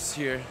gross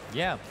here.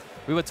 Yeah.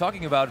 We were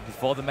talking about it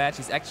before the match.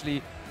 He's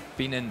actually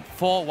been in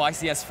 4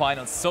 YCS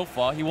finals so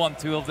far. He won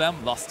 2 of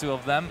them, lost 2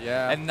 of them.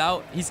 Yeah. And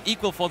now he's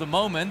equal for the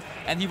moment,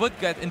 and he would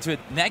get into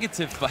a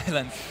negative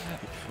balance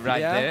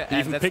there. He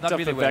even picked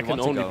up the back and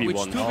only be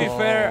one. Which, to be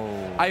fair,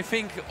 I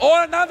think...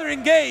 Oh, another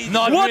engage!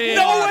 Not really.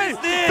 No way!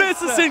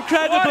 This is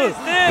incredible!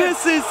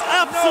 This is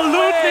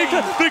absolutely...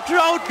 The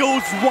crowd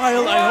goes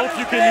wild. I hope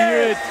you can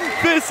hear it.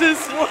 This is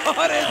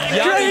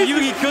crazy!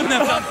 He couldn't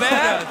have done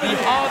better. The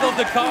heart of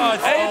the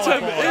cards.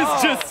 Atom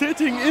is just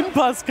sitting in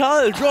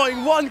Pascal,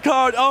 drawing one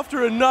card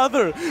after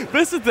another.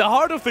 This is the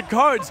heart of the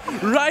cards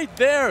right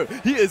there.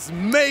 He is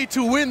made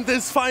to win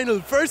this final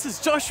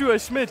versus Joshua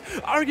Schmidt,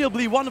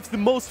 arguably one of the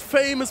most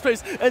famous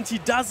players, and he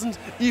doesn't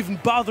even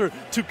bother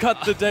to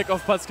cut the deck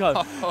of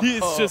Pascal. He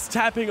is just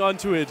tapping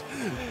onto it.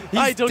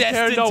 I don't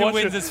care. To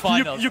win this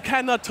final. You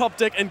cannot top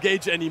deck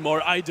engage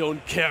anymore. I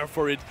don't care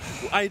for it.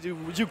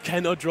 You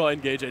cannot draw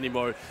engage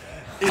anymore.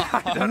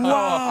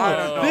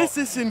 Wow, this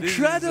is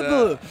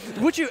incredible.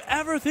 Would you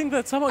ever think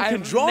that someone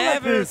can draw like this?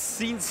 I've never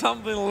seen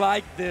something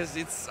like this.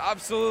 It's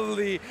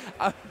absolutely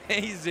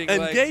amazing.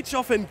 Engage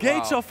off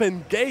engage off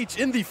engage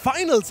in the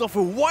finals of a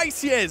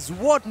YCS.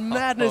 What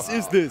madness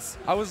is this?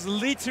 I was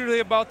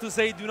literally about to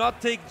say, do not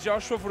take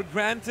Joshua for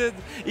granted.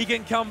 He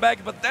can come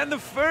back, but then the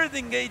third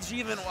engage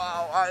even,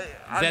 wow.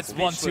 That's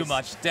one too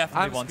much,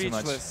 definitely one too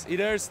much. It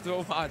hurts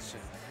so much.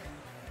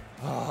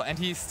 Oh, and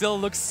he still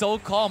looks so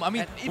calm. I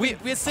mean,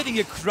 we're sitting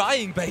here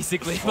crying,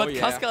 basically, but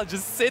Pascal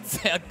just sits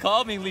there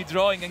calmly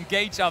drawing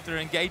engage after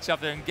engage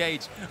after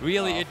engage.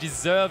 Really a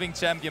deserving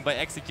champion by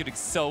executing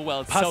so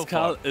well Pascal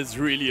so far. is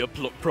really a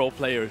pro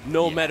player.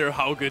 No matter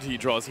how good he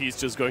draws, he's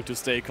just going to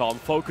stay calm,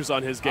 focus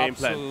on his game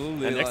plan,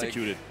 and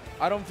execute it.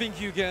 I don't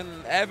think you can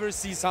ever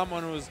see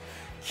someone who's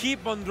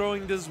keep on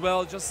drawing this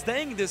well, just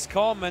staying this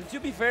calm, and to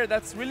be fair,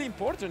 that's really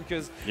important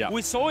because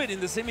we saw it in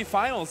the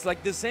semifinals,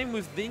 like the same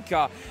with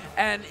Dinka,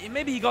 and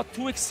maybe he got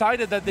too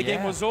excited that the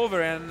game was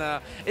over, and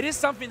it is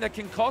something that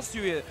can cost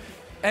you.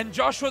 And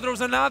Joshua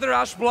throws another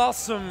Ash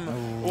Blossom.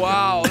 Oh.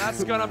 Wow,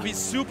 that's gonna be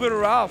super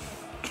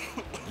rough.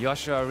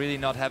 Joshua really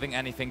not having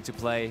anything to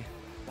play.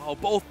 Wow,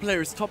 both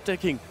players top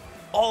decking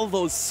all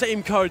those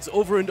same cards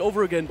over and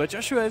over again, but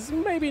Joshua is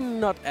maybe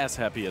not as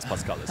happy as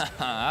Pascal is.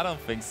 I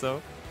don't think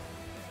so.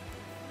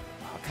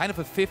 Kind of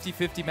a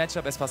 50-50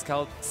 matchup, as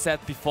Pascal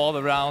said before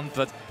the round,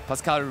 but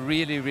Pascal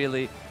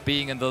really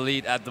being in the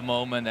lead at the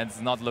moment, and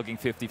it's not looking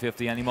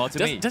 50-50 anymore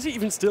to me. Does he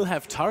even still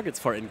have targets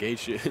for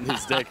engage in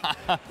his deck?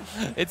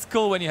 It's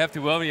cool when you have to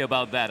worry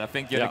about that. I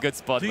think you're in a good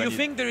spot. Do you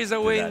think there is a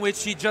way in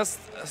which he just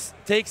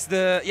takes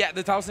the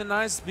 1000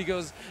 Knights,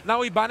 because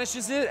now he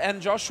banishes it,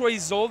 and Joshua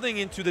is holding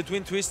into the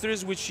Twin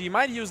Twisters, which he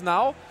might use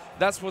now.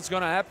 That's what's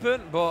gonna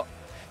happen, but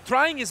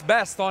trying his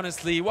best,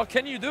 honestly. What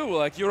can you do?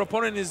 Like, your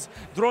opponent is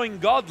drawing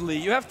godly.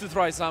 You have to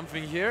try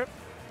something here.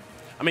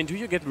 I mean, do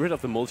you get rid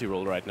of the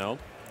multi-roll right now?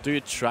 Do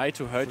you try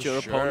to hurt your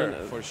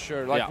opponent? For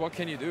sure. Like, what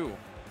can you do?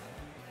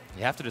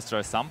 You have to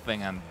destroy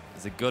something, and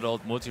the good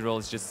old multi-roll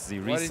is just the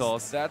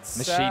resource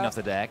machine of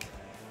the deck.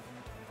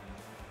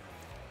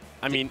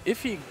 I mean,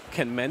 if he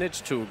can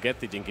manage to get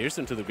the Dingirs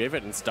into the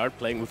graveyard and start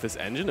playing with his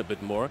engine a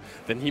bit more,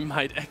 then he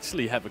might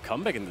actually have a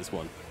comeback in this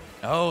one.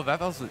 Oh, that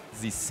was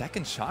the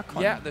second Shark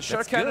Cannon. Yeah, the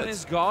Shark Cannon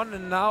is gone,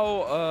 and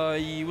now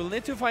he will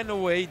need to find a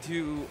way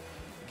to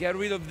get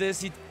rid of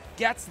this. He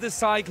gets the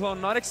Cyclone,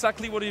 not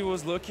exactly what he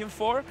was looking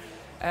for.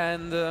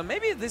 And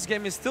maybe this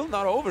game is still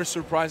not over,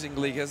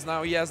 surprisingly, because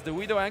now he has the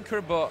Widow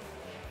Anchor, but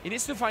he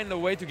needs to find a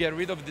way to get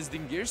rid of this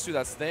Dingirsu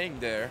that's staying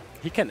there.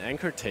 He can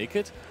Anchor take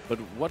it, but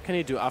what can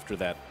he do after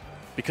that?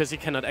 Because he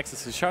cannot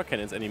access his Shark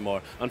Cannons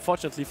anymore.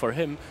 Unfortunately for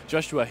him,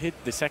 Joshua hit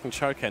the second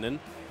Shark Cannon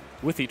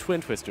with the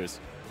Twin Twisters.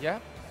 Yeah.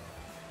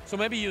 So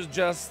maybe you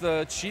just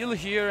chill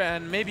here,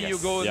 and maybe you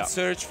go and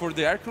search for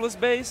the Hercules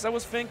base, I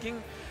was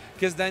thinking.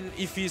 Because then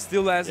if he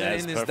still has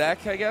it in his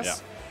deck, I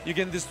guess, you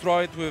can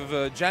destroy it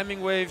with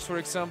jamming waves, for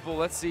example.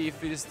 Let's see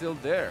if it is still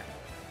there.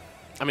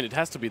 I mean, it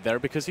has to be there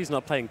because he's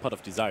not playing Pot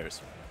of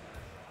Desires.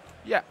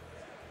 Yeah.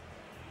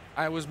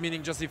 I was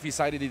meaning just if he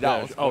sided it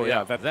out. Oh,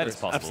 yeah, that is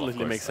possible.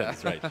 Absolutely makes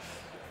sense, right?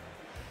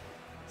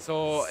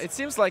 So it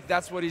seems like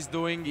that's what he's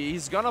doing.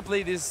 He's gonna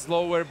play this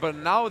slower, but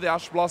now the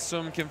Ash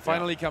Blossom can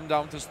finally come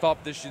down to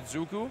stop the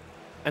Shizuku.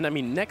 And I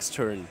mean, next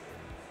turn,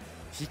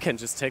 he can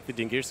just take the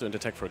Dingirsu and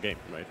attack for a game,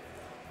 right?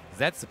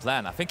 That's the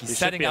plan. I think he's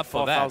setting up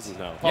for that.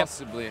 Now.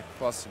 Possibly,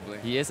 possibly.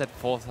 He is at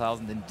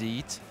 4,000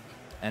 indeed.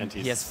 And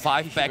he has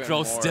 5 back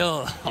rows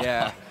still.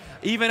 Yeah.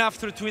 Even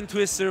after Twin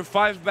Twister,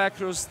 5 back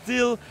rows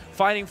still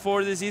fighting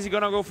for this. Is he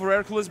gonna go for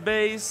Hercules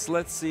base?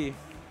 Let's see.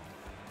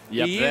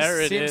 Yep,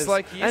 there it is.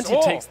 Like and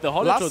he takes the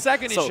Hollow last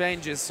second he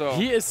changes, so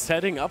he is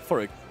setting up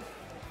for a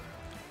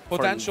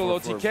potential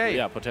OTK.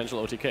 Yeah,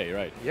 potential OTK,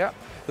 right. Yeah.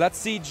 Let's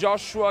see,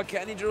 Joshua,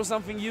 can he draw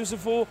something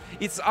useful?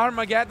 It's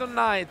Armageddon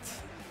Night.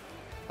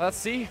 Let's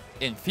see.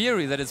 In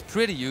theory, that is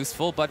pretty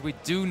useful, but we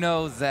do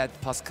know that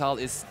Pascal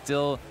is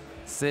still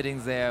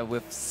sitting there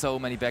with so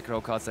many back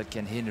row cards that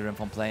can hinder him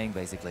from playing,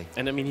 basically.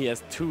 And I mean, he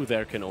has 2,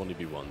 there can only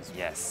be 1s.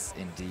 Yes,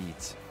 indeed.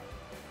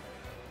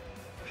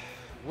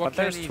 What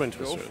can he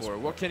go for?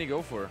 What can he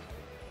go for?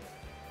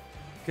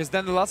 Because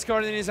then the last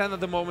card in his hand at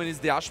the moment is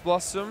the Ash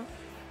Blossom,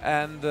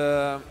 and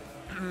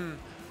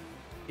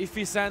if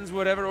he sends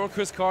whatever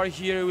Orcust card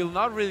here, he will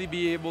not really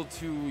be able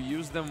to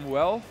use them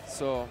well.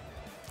 So,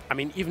 I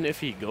mean, even if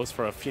he goes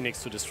for a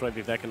Phoenix to destroy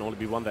the deck, can only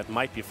be 1 that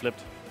might be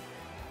flipped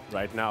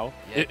right now.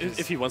 Yeah,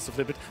 if he wants to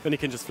flip it, then he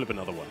can just flip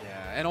another one.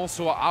 Yeah, and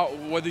also,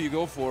 what do you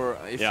go for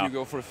if you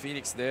go for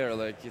Phoenix there?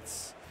 Like,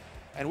 it's...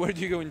 And where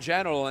do you go in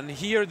general? And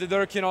here the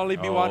there can only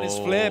be 1 is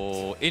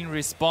flipped. In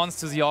response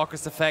to the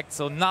Orcust effect,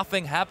 so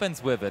nothing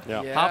happens with it.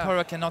 Yeah.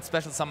 Harper cannot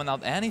special summon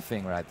out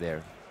anything right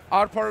there.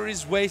 Harper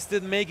is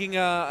wasted, making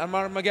a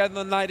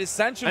Armageddon Knight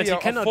essentially a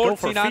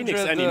 1400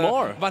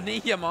 anymore.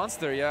 Vanilla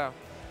monster, yeah.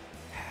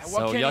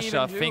 So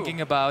Joshua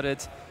thinking about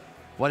it,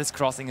 what is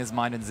crossing his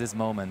mind in these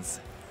moments?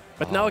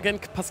 But now again,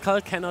 Pascal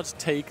cannot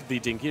take the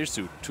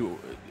Dingirsu to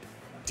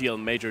deal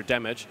major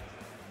damage,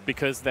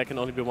 because there can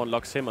only be 1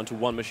 locks him onto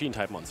 1 machine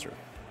type monster.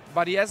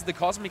 But he has the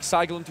Cosmic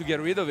Cyclone to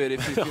get rid of it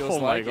if he feels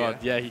like it. Oh my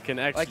god, yeah, he can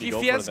actually go for that. Like,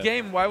 if he has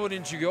game, why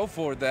wouldn't you go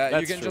for that?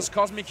 That's you can true. just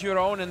Cosmic your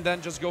own and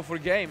then just go for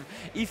game.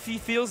 If he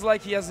feels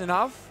like he has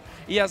enough,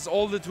 he has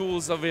all the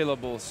tools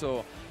available.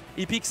 So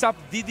he picks up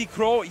Diddy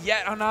Crow,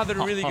 yet another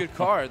really good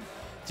card.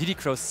 Diddy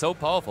Crow is so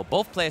powerful.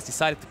 Both players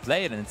decided to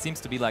play it, and it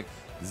seems to be like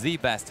the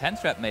best hand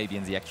trap maybe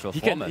in the actual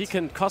format. He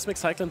can Cosmic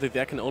Cyclone,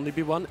 there can only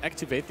be 1,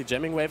 activate the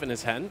Jamming Wave in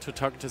his hand to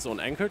target his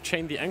own anchor,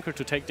 chain the anchor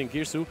to take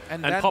Dingirsu,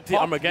 and pop the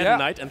Armageddon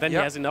Knight, and then he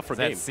has enough for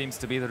game. That seems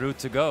to be the route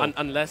to go.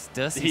 Unless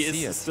he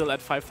is still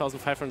at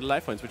 5,500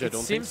 life points, which I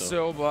don't think so. It seems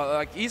so, but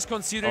like, he's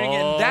considering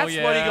and that's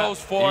what he goes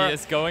for. He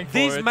is going for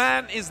this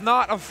man is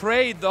not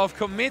afraid of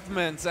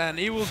commitments, and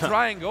he will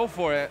try and go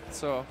for it.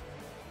 So.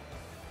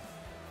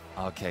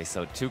 Okay,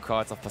 so 2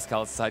 cards of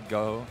Pascal's side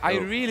go. I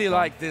really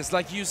like this.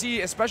 Like, you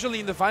see, especially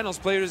in the finals,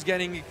 players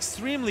getting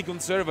extremely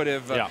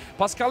conservative.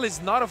 Pascal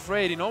is not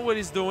afraid, he knows what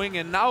he's doing,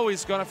 and now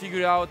he's gonna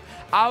figure out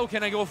how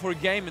can I go for a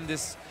game in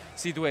this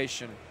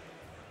situation.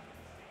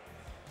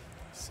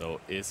 So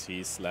is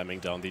he slamming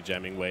down the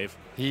Jamming Wave?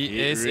 He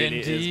is really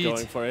indeed. Is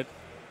going for it.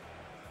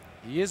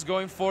 He is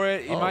going for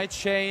it. He might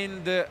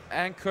chain the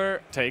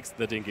anchor. Takes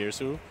the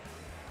Dingirsu.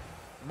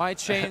 Might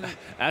chain.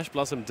 Ash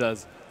Blossom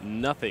does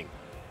nothing.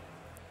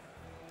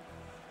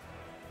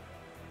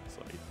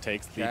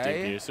 Takes the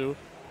Dingirsu,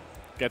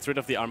 gets rid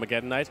of the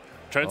Armageddon Knight,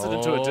 turns it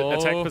into an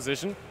attack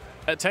position,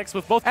 attacks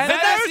with both. And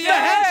there's the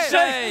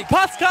handshake!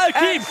 Pascal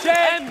Kihm,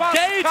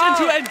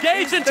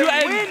 engage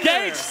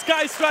into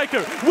Sky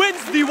Striker,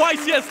 wins the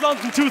YCS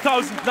London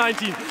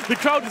 2019. The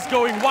crowd is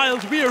going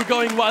wild, we are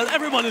going wild,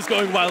 everyone is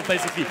going wild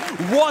basically.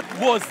 What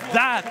was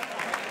that?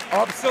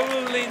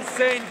 Absolutely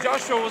insane.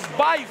 Joshua was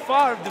by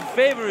far the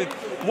favorite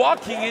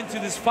walking into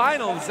this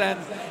finals, and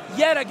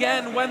yet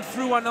again went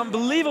through an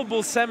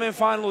unbelievable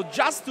semi-final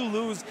just to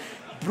lose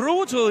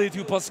brutally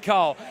to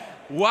Pascal.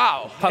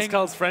 Wow.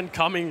 Pascal's friend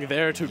coming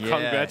there to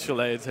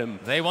congratulate him.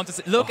 They want to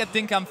see, look at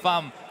Dinkam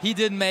Pham. He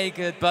didn't make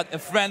it, but a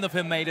friend of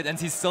him made it, and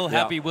he's still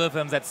happy with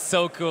him. That's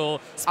so cool.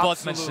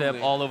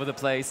 Sportsmanship all over the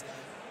place.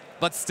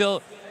 But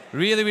still,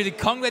 really, really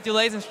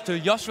congratulations to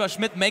Joshua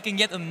Schmidt making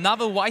yet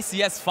another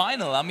YCS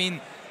final. I mean,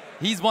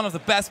 he's one of the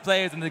best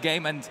players in the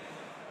game, and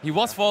he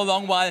was for a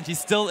long while, and he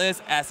still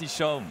is, as he's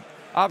shown.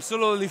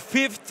 Absolutely,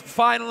 5th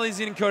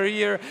finalist in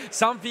career,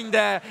 something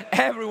that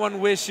everyone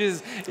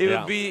wishes it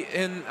would be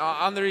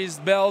under his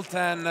belt.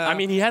 And I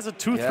mean, he has a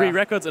 2-3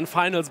 records in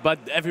finals, but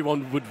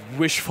everyone would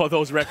wish for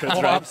those records,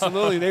 right?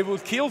 Absolutely, they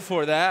would kill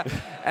for that.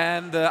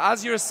 And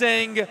as you're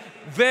saying,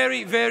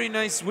 very, very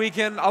nice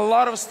weekend. A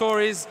lot of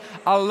stories,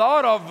 a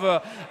lot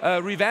of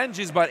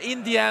revenges, but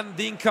in the end,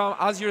 Dinkam,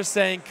 as you're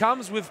saying,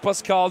 comes with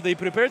Pascal. They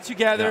prepare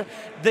together.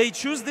 They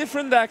choose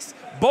different decks,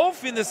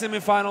 both in the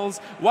semifinals.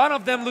 One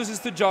of them loses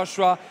to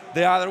Joshua,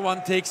 the other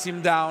one takes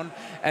him down,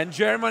 and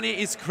Germany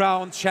is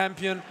crowned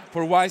champion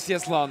for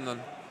YCS London.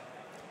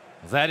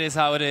 That is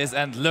how it is,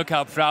 and look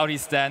how proud he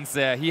stands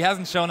there. He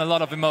hasn't shown a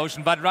lot of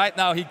emotion, but right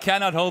now he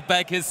cannot hold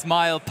back his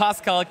smile.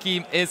 Pascal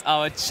Kihm is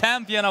our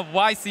champion of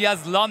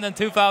YCS London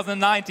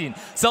 2019.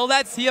 So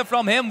let's hear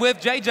from him with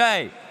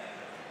JJ.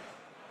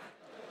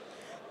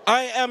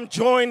 I am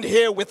joined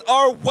here with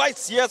our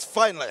YCS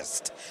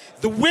finalist,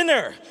 the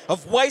winner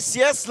of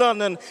YCS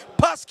London,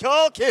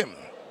 Pascal Kihm.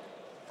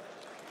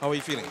 How are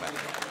you feeling, man?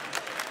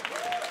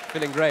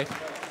 Feeling great.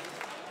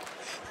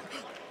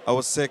 I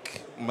was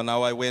sick, but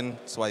now I win,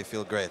 so I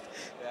feel great.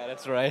 Yeah,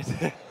 that's right.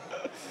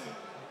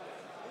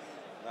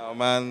 Now,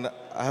 man,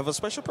 I have a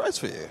special prize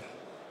for you.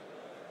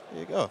 Here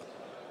you go.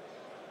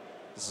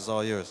 This is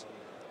all yours.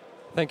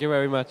 Thank you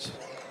very much.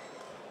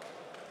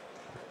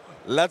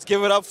 Let's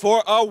give it up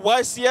for our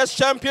YCS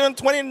champion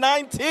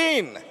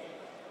 2019.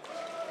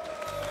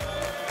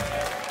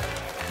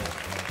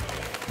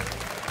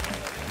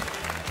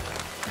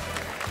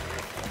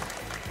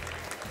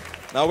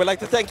 Now, we'd like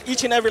to thank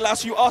each and every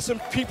last you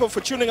awesome people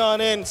for tuning on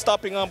in,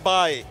 stopping on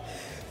by.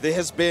 There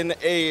has been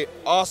an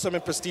awesome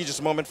and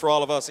prestigious moment for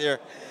all of us here.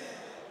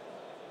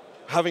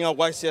 Having our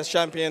YCS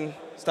champion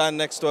stand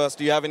next to us,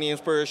 do you have any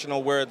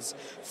inspirational words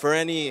for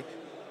any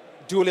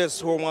duelists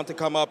who want to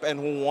come up and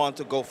who want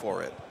to go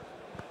for it?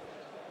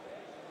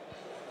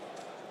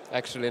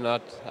 Actually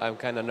not. I'm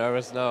kind of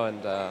nervous now,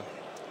 and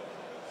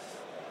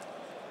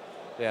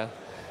yeah.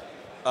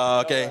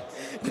 Okay.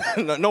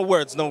 No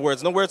words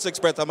to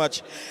express how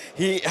much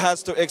he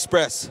has to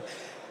express.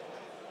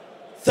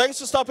 Thanks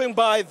for stopping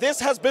by. This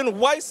has been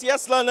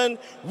YCS London.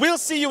 We'll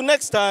see you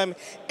next time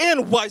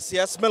in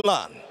YCS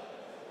Milan.